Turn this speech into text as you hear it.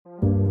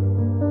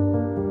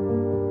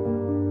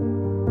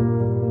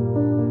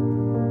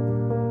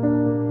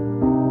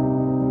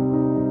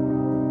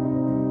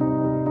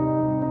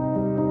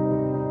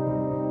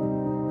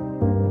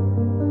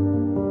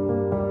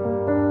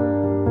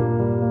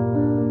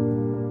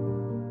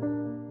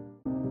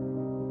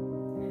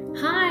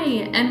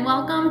and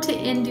welcome to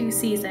In Due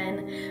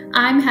Season.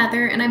 I'm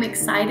Heather, and I'm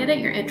excited at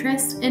your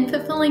interest in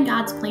fulfilling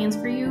God's plans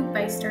for you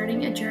by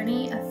starting a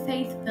journey of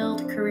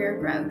faith-filled career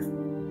growth.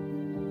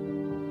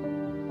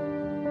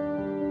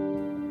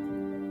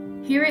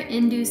 Here at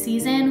In Due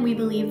Season, we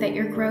believe that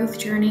your growth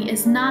journey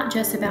is not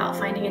just about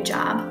finding a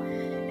job.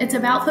 It's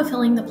about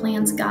fulfilling the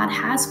plans God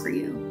has for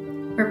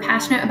you. We're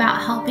passionate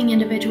about helping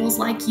individuals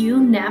like you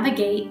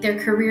navigate their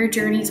career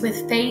journeys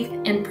with faith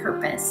and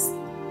purpose.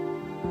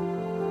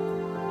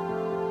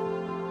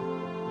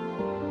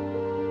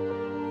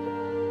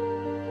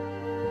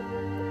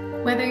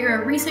 Whether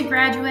you're a recent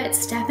graduate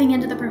stepping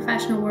into the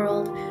professional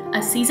world,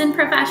 a seasoned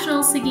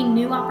professional seeking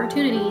new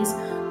opportunities,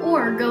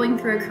 or going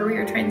through a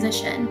career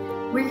transition,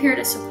 we're here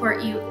to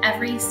support you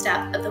every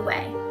step of the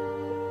way.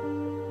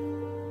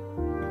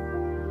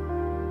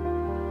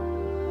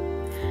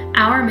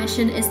 Our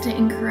mission is to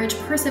encourage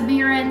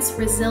perseverance,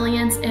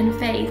 resilience, and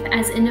faith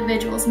as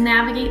individuals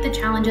navigate the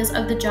challenges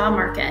of the job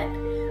market.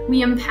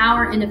 We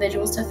empower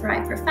individuals to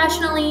thrive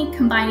professionally,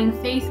 combining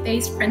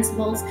faith-based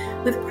principles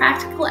with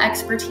practical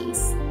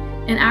expertise.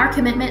 In our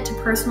commitment to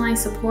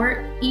personalized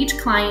support, each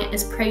client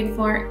is prayed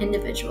for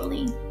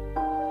individually.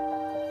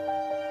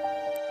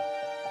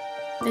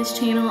 This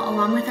channel,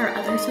 along with our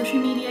other social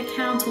media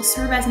accounts, will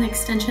serve as an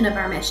extension of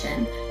our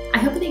mission. I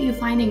hope that you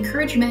find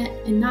encouragement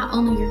in not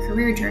only your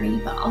career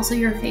journey, but also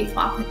your faith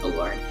walk with the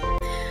Lord.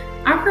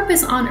 Our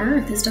purpose on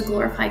earth is to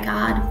glorify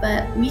God,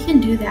 but we can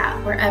do that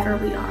wherever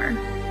we are.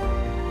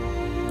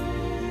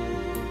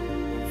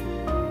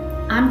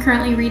 I'm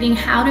currently reading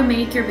How to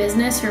Make Your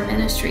Business Your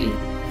Ministry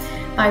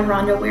by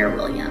Rhonda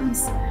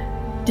Ware-Williams.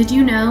 Did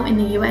you know in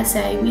the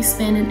USA we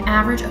spend an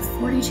average of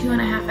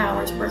 42.5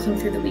 hours working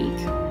through the week,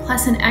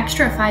 plus an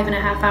extra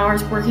 5.5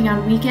 hours working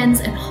on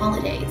weekends and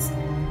holidays?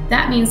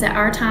 That means that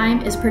our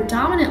time is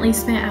predominantly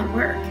spent at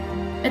work.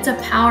 It's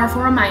a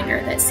powerful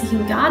reminder that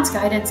seeking God's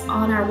guidance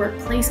on our work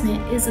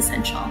placement is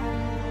essential.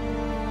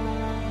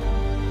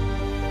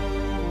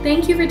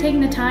 Thank you for taking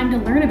the time to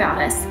learn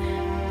about us.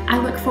 I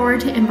look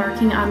forward to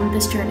embarking on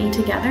this journey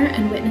together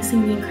and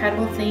witnessing the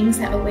incredible things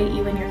that await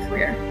you in your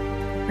career.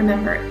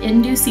 Remember,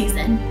 in due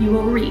season, you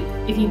will reap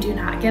if you do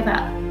not give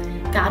up.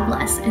 God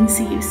bless, and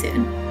see you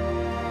soon.